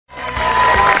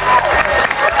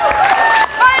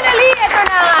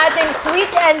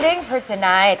trending for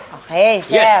tonight. Okay,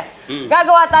 Chef.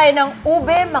 Gagawa tayo ng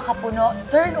Ube Macapuno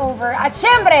Turnover. At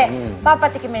syempre,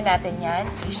 papatikimin natin yan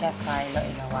si Chef Carlo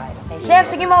Inawan. Okay, Chef,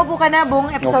 sige maupo ka na.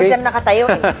 Buong episode ka na nakatayo.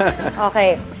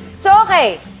 Okay. So,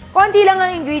 okay. Konti lang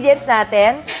ang ingredients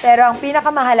natin. Pero ang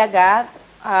pinakamahalaga,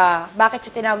 bakit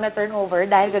siya tinawag na turnover?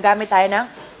 Dahil gagamit tayo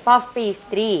ng puff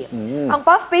pastry. Ang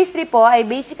puff pastry po ay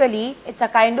basically, it's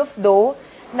a kind of dough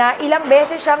na ilang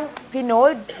beses siyang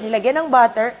finold, nilagyan ng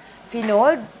butter,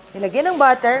 finold, nilagyan ng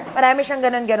butter, marami siyang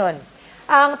ganon-ganon.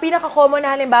 Ang pinaka-common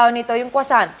na halimbawa nito, yung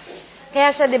croissant. Kaya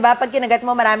siya, di ba, pag kinagat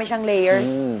mo, marami siyang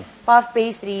layers, puff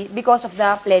pastry, because of the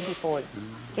plenty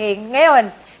folds. Okay,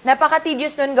 ngayon,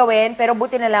 napaka-tedious nun gawin, pero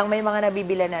buti na lang may mga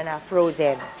nabibila na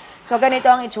frozen. So,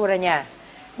 ganito ang itsura niya.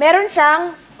 Meron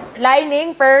siyang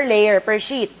lining per layer, per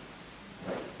sheet.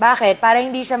 Bakit? Para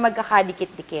hindi siya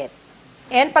magkakadikit-dikit.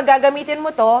 And pag gagamitin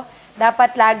mo to,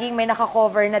 dapat laging may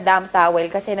nakakover na damp towel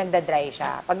kasi nagda-dry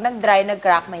siya. Pag nag-dry,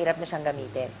 nag-crack, mahirap na siyang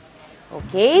gamitin.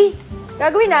 Okay?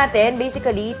 Gagawin natin,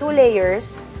 basically, 2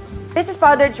 layers. This is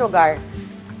powdered sugar.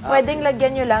 Pwedeng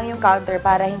lagyan nyo lang yung counter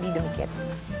para hindi dumikit.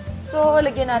 So,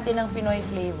 lagyan natin ng Pinoy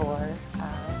flavor.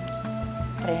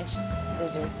 French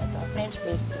dessert na to. French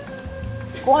pastry.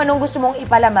 Kung anong gusto mong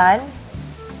ipalaman,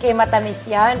 kay matamis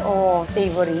yan o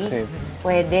savory,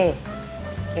 pwede.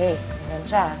 Okay. Yan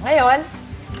siya. Ngayon,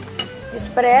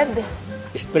 spread.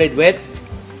 Spread with?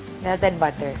 Melted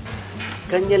butter.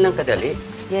 Ganyan lang kadali?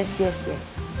 Yes, yes,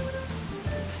 yes.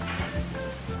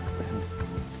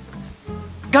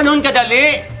 Ganon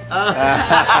kadali?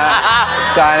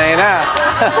 Sanay na.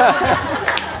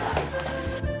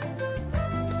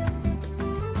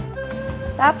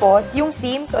 Tapos, yung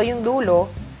seams o yung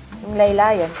dulo, yung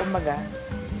laylayan, kumbaga,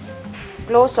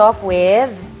 close off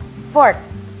with fork.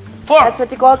 Fork. That's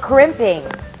what you call crimping.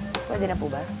 Pwede na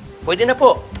po ba? Pwede na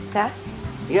po. Isa?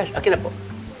 Yes, akin na po.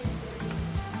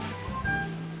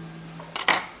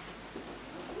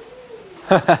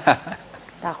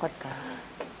 Takot ka.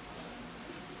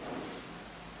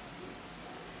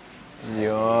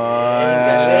 Yun.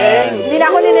 Galing. Hindi na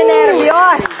ako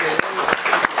ninenervyos.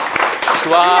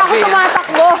 Swabe. Hindi na ako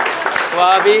tumatakbo.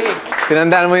 Swabe.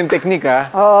 Tinandaan mo yung technique, ha?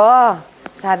 Oo.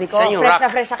 Sabi ko, Siya yung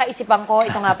fresh na kaisipan ko,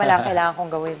 ito nga pala ang kailangan kong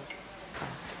gawin.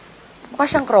 Mukha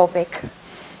siyang cropek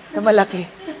na malaki.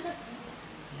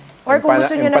 Or kung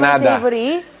gusto nyo naman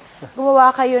savory, gumawa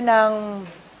kayo ng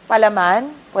palaman,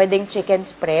 pwedeng chicken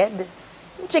spread.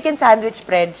 Yung chicken sandwich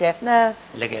spread, Chef, na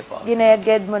Lagay po.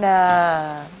 ginedged mo na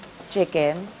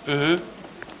chicken.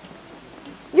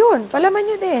 Yun, palaman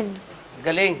nyo din.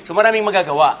 Galing. So maraming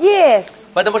magagawa. Yes.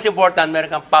 But the most important, meron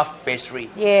kang puff pastry.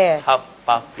 Yes. Puff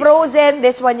pastry. Frozen,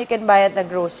 this one you can buy at the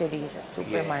groceries, at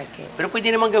supermarket. Yes. Pero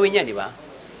pwede naman gawin yan, di ba?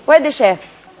 Pwede,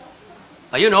 Chef.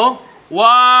 Ayun, oh.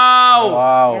 Wow!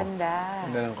 Wow. Ganda.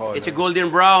 Ganda ng color. It's a golden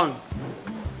brown.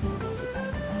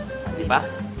 Di ba?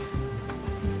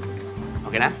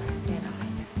 Okay na?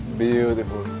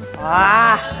 Beautiful.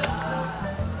 Ah!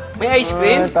 May ice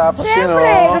cream? Tapos yun, Siyempre!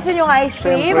 oh. Gusto nyo ng ice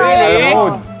cream? Siyempre. Really? Alam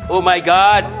mo. Oh my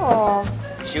God! Oh.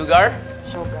 Sugar?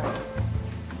 Sugar.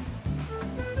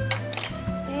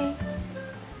 Okay.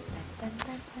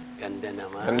 Ganda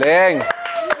naman. Galing.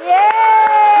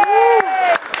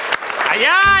 Yay!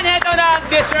 Ayan! Ito na ang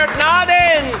dessert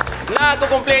natin!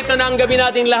 Nakukumpleto na ang gabi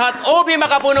nating lahat. Ube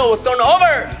Macapuno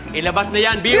Turnover! Ilabas na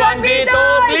yan. B1, B2,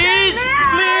 please!